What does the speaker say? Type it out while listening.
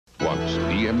once,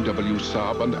 BMW,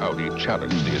 Saab, and Audi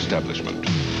challenged the establishment.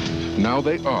 Now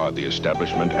they are the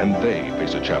establishment, and they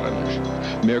face a challenge.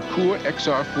 Merkur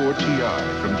XR4 Ti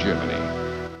from Germany.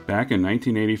 Back in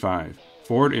 1985,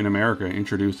 Ford in America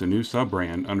introduced a new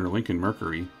sub-brand under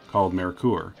Lincoln-Mercury called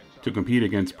Merkur to compete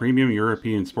against premium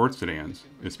European sports sedans,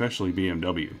 especially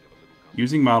BMW.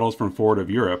 Using models from Ford of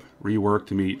Europe reworked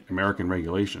to meet American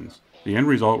regulations, the end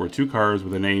result were two cars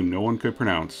with a name no one could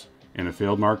pronounce and a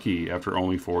failed marquee after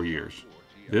only 4 years.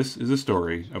 This is the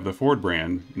story of the Ford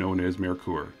brand known as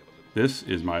Merkur. This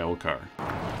is my old car.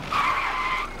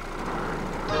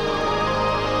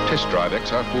 Test drive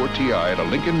XR4 Ti at a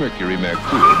Lincoln-Mercury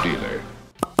Merkur dealer.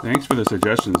 Thanks for the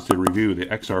suggestions to review the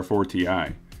XR4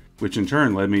 Ti, which in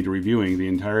turn led me to reviewing the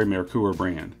entire Merkur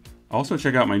brand. Also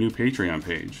check out my new Patreon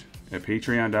page at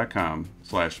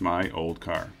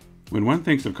patreon.com/myoldcar. When one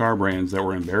thinks of car brands that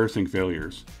were embarrassing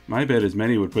failures, my bet is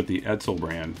many would put the Edsel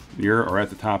brand near or at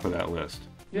the top of that list.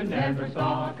 You never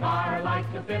saw a car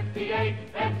like the 58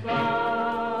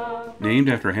 Edsel. Named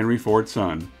after Henry Ford's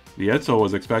son, the Edsel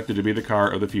was expected to be the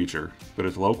car of the future, but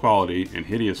its low quality and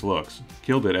hideous looks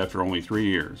killed it after only 3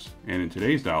 years, and in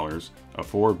today's dollars, a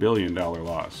 $4 billion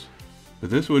loss. But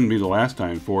this wouldn't be the last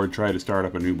time Ford tried to start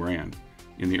up a new brand.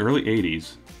 In the early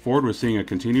 80s, Ford was seeing a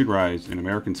continued rise in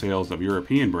American sales of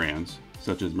European brands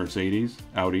such as Mercedes,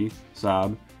 Audi,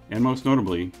 Saab, and most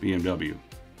notably BMW.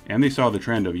 And they saw the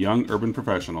trend of young urban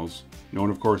professionals,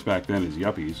 known of course back then as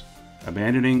yuppies,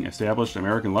 abandoning established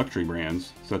American luxury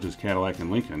brands such as Cadillac and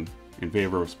Lincoln in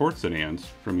favor of sports sedans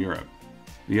from Europe.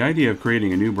 The idea of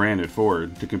creating a new brand at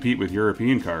Ford to compete with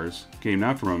European cars came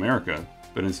not from America,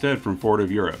 but instead from Ford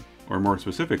of Europe, or more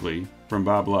specifically, from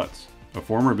Bob Lutz, a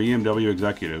former BMW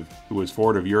executive who was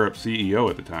Ford of Europe's CEO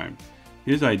at the time.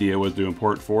 His idea was to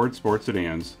import Ford sports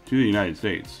sedans to the United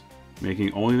States,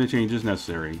 making only the changes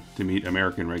necessary to meet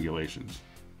American regulations.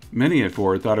 Many at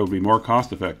Ford thought it would be more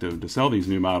cost-effective to sell these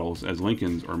new models as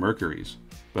Lincolns or Mercurys,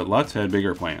 but Lutz had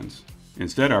bigger plans,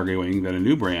 instead arguing that a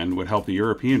new brand would help the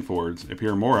European Fords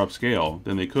appear more upscale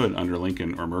than they could under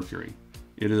Lincoln or Mercury.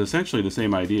 It is essentially the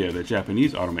same idea that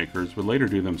Japanese automakers would later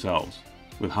do themselves,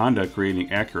 with Honda creating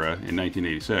Acura in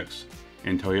 1986,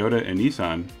 and Toyota and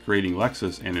Nissan creating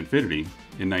Lexus and Infiniti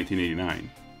in 1989.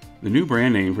 The new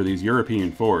brand name for these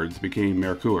European Fords became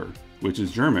Merkur, which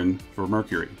is German for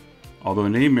Mercury. Although the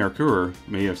name Merkur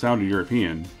may have sounded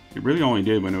European, it really only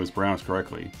did when it was pronounced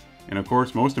correctly, and of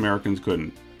course most Americans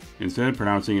couldn't, instead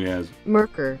pronouncing it as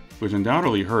Merkur, which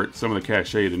undoubtedly hurt some of the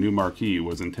cachet the new marquee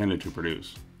was intended to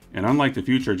produce. And unlike the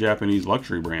future Japanese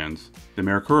luxury brands, the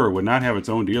Merkur would not have its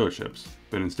own dealerships,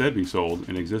 but instead be sold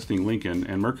in existing Lincoln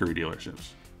and Mercury dealerships.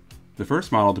 The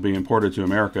first model to be imported to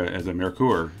America as a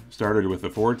Merkur started with the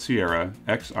Ford Sierra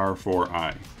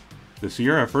XR4i. The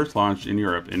Sierra first launched in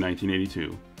Europe in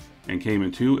 1982 and came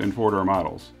in 2- and 4-door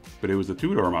models, but it was the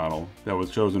 2-door model that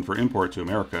was chosen for import to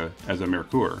America as a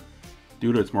Merkur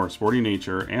due to its more sporty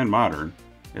nature and modern,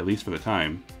 at least for the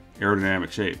time,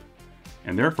 aerodynamic shape,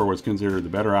 and therefore was considered the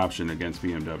better option against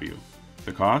BMW.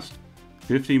 The cost?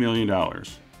 $50 million,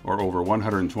 or over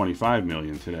 $125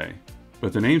 million today.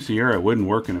 But the name Sierra wouldn't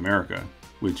work in America,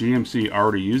 with GMC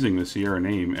already using the Sierra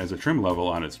name as a trim level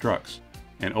on its trucks,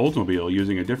 and Oldsmobile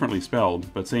using a differently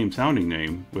spelled but same sounding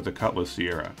name with the Cutlass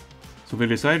Sierra. So they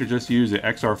decided to just use the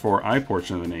XR4i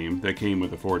portion of the name that came with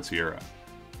the Ford Sierra.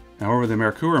 However, the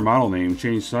Merkur model name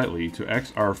changed slightly to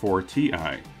XR4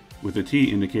 Ti, with the T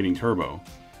indicating turbo,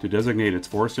 to designate its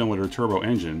 4-cylinder turbo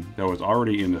engine that was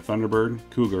already in the Thunderbird,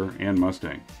 Cougar, and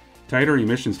Mustang. Tighter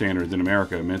emission standards in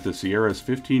America meant the Sierra's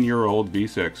 15-year-old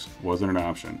V6 wasn't an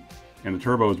option, and the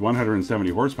turbo's 170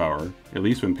 horsepower, at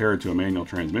least when paired to a manual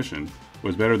transmission,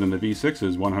 was better than the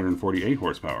V6's 148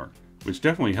 horsepower, which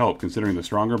definitely helped considering the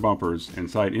stronger bumpers and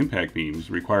side impact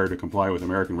beams required to comply with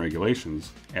American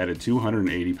regulations added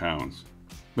 280 pounds.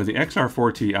 But the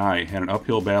XR4 Ti had an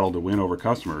uphill battle to win over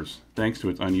customers thanks to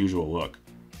its unusual look.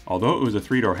 Although it was a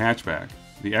 3-door hatchback,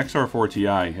 the XR4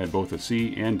 Ti had both a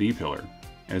C and D pillar,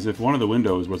 as if one of the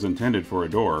windows was intended for a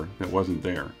door that wasn't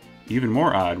there. Even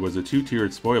more odd was the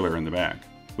 2-tiered spoiler in the back,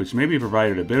 which maybe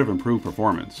provided a bit of improved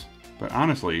performance, but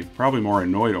honestly probably more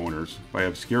annoyed owners by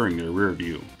obscuring their rear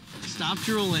view. Stop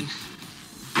drooling.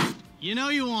 You know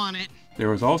you want it. There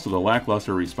was also the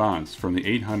lackluster response from the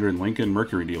 800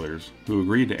 Lincoln-Mercury dealers who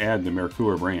agreed to add the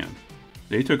Merkur brand.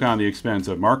 They took on the expense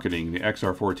of marketing the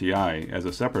XR4 Ti as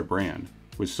a separate brand,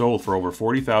 which sold for over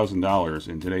 $40,000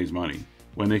 in today's money,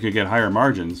 when they could get higher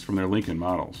margins from their Lincoln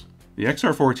models. The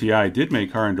XR4 Ti did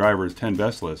make Car and Driver's 10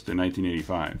 Best list in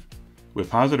 1985. With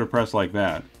positive press like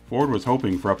that, Ford was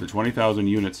hoping for up to 20,000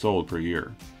 units sold per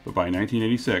year, but by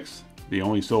 1986, they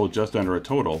only sold just under a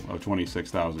total of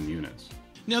 26,000 units.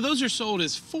 Now, those are sold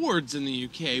as Fords in the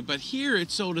UK, but here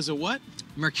it's sold as a what?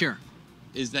 Merkur.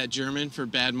 Is that German for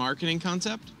bad marketing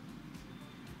concept?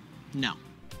 No.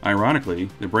 Ironically,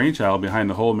 the brainchild behind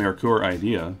the whole Merkur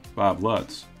idea, Bob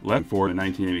Lutz, left Ford in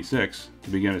 1986 to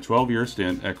begin a 12-year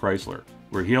stint at Chrysler,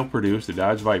 where he helped produce the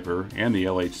Dodge Viper and the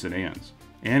LH sedans.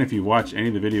 And if you've watched any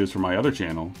of the videos from my other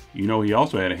channel, you know he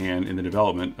also had a hand in the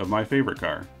development of my favorite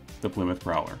car, the Plymouth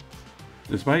Prowler.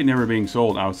 Despite never being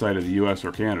sold outside of the US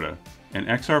or Canada, an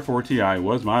XR4 Ti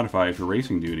was modified for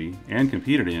racing duty and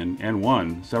competed in and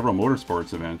won several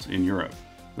motorsports events in Europe.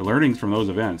 The learnings from those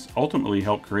events ultimately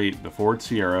helped create the Ford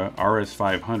Sierra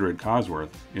RS500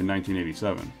 Cosworth in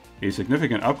 1987, a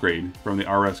significant upgrade from the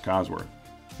RS Cosworth.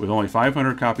 With only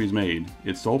 500 copies made,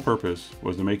 its sole purpose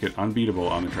was to make it unbeatable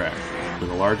on the track, with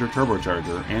a larger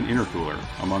turbocharger and intercooler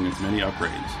among its many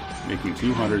upgrades, making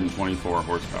 224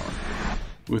 horsepower.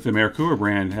 With the Merkur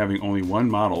brand having only one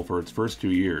model for its first 2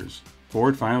 years,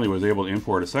 Ford finally was able to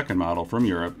import a second model from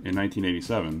Europe in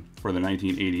 1987 for the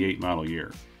 1988 model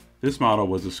year. This model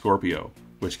was the Scorpio,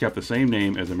 which kept the same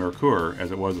name as a Merkur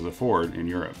as it was as a Ford in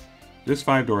Europe. This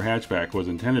 5-door hatchback was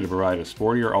intended to provide a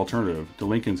sportier alternative to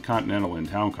Lincoln's Continental and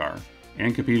Town Car,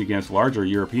 and compete against larger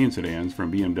European sedans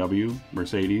from BMW,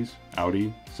 Mercedes,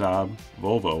 Audi, Saab,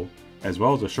 Volvo, as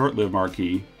well as a short-lived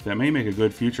marquee that may make a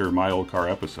good future My Old Car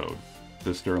episode,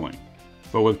 the Sterling.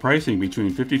 But with pricing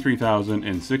between $53,000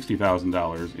 and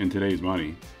 $60,000 in today's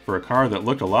money, for a car that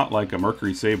looked a lot like a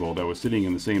Mercury Sable that was sitting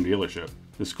in the same dealership,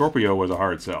 the Scorpio was a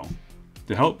hard sell.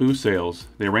 To help boost sales,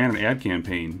 they ran an ad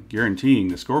campaign guaranteeing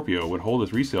the Scorpio would hold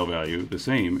its resale value the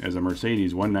same as a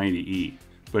Mercedes 190e,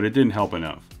 but it didn't help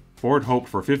enough. Ford hoped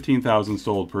for 15,000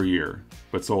 sold per year,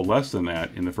 but sold less than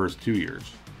that in the first 2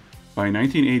 years. By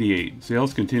 1988,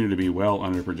 sales continued to be well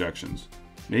under projections.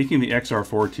 Making the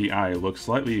XR4 Ti look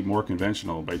slightly more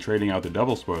conventional by trading out the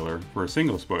double spoiler for a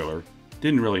single spoiler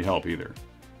didn't really help either.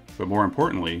 But more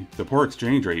importantly, the poor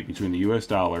exchange rate between the US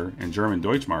dollar and German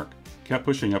Deutschmark kept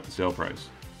pushing up the sale price.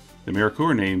 The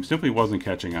Merkur name simply wasn't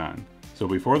catching on, so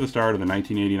before the start of the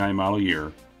 1989 model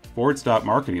year, Ford stopped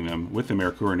marketing them with the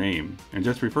Merkur name and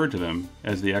just referred to them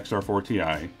as the XR4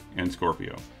 Ti and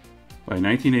Scorpio. By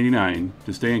 1989,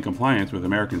 to stay in compliance with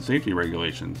American safety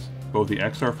regulations, both the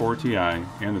XR4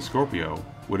 Ti and the Scorpio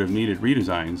would have needed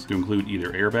redesigns to include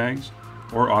either airbags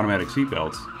or automatic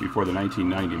seatbelts before the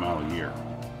 1990 model year.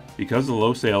 Because of the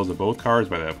low sales of both cars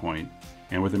by that point,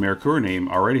 and with the Merkur name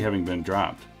already having been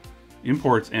dropped,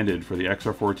 imports ended for the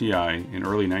XR4 Ti in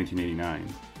early 1989,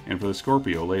 and for the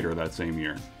Scorpio later that same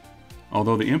year.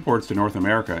 Although the imports to North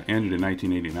America ended in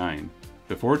 1989,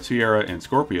 the Ford Sierra and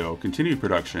Scorpio continued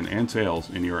production and sales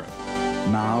in Europe.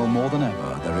 Now, more than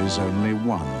ever, there is only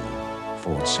one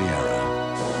Ford Sierra.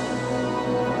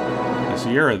 The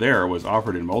Sierra there was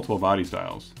offered in multiple body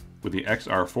styles, with the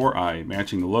XR4i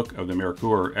matching the look of the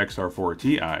Merkur XR4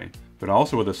 Ti, but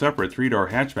also with a separate 3-door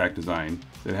hatchback design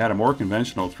that had a more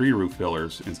conventional 3 roof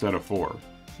pillars instead of 4,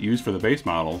 used for the base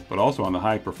model but also on the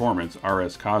high-performance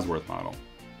RS Cosworth model.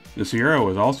 The Sierra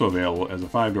was also available as a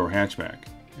 5-door hatchback,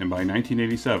 and by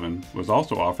 1987 was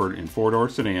also offered in 4-door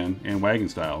sedan and wagon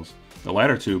styles, the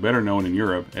latter two better known in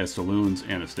Europe as saloons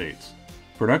and estates.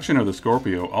 Production of the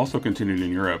Scorpio also continued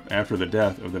in Europe after the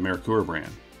death of the Merkur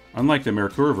brand. Unlike the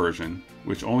Merkur version,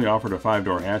 which only offered a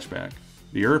 5-door hatchback,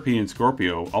 the European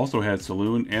Scorpio also had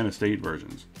saloon and estate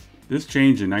versions. This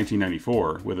changed in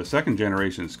 1994 with a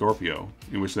second-generation Scorpio,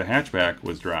 in which the hatchback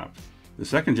was dropped. The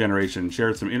second generation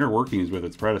shared some inner workings with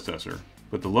its predecessor,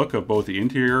 but the look of both the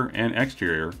interior and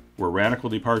exterior were radical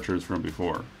departures from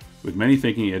before, with many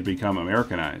thinking it had become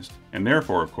Americanized, and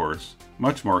therefore, of course,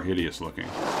 much more hideous looking.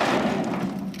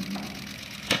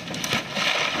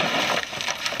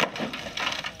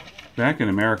 Back in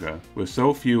America, with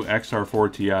so few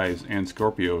XR4 Ti's and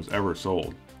Scorpios ever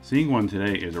sold, seeing one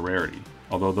today is a rarity,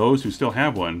 although those who still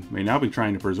have one may now be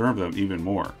trying to preserve them even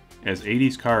more, as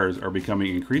 80s cars are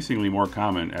becoming increasingly more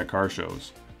common at car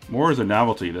shows. More as a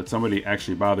novelty that somebody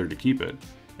actually bothered to keep it,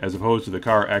 as opposed to the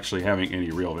car actually having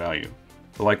any real value.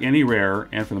 But like any rare,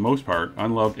 and for the most part,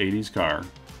 unloved 80s car,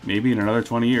 maybe in another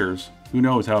 20 years, who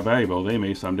knows how valuable they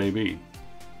may someday be.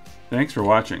 Thanks for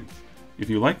watching. If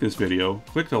you like this video,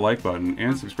 click the like button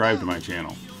and subscribe to my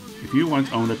channel. If you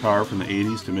once owned a car from the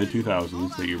 80s to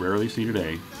mid-2000s that you rarely see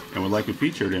today, and would like it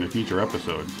featured in a future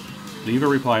episode, leave a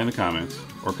reply in the comments,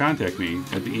 or contact me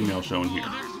at the email shown here.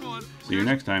 See you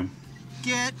next time.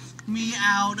 Get me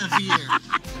out of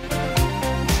here.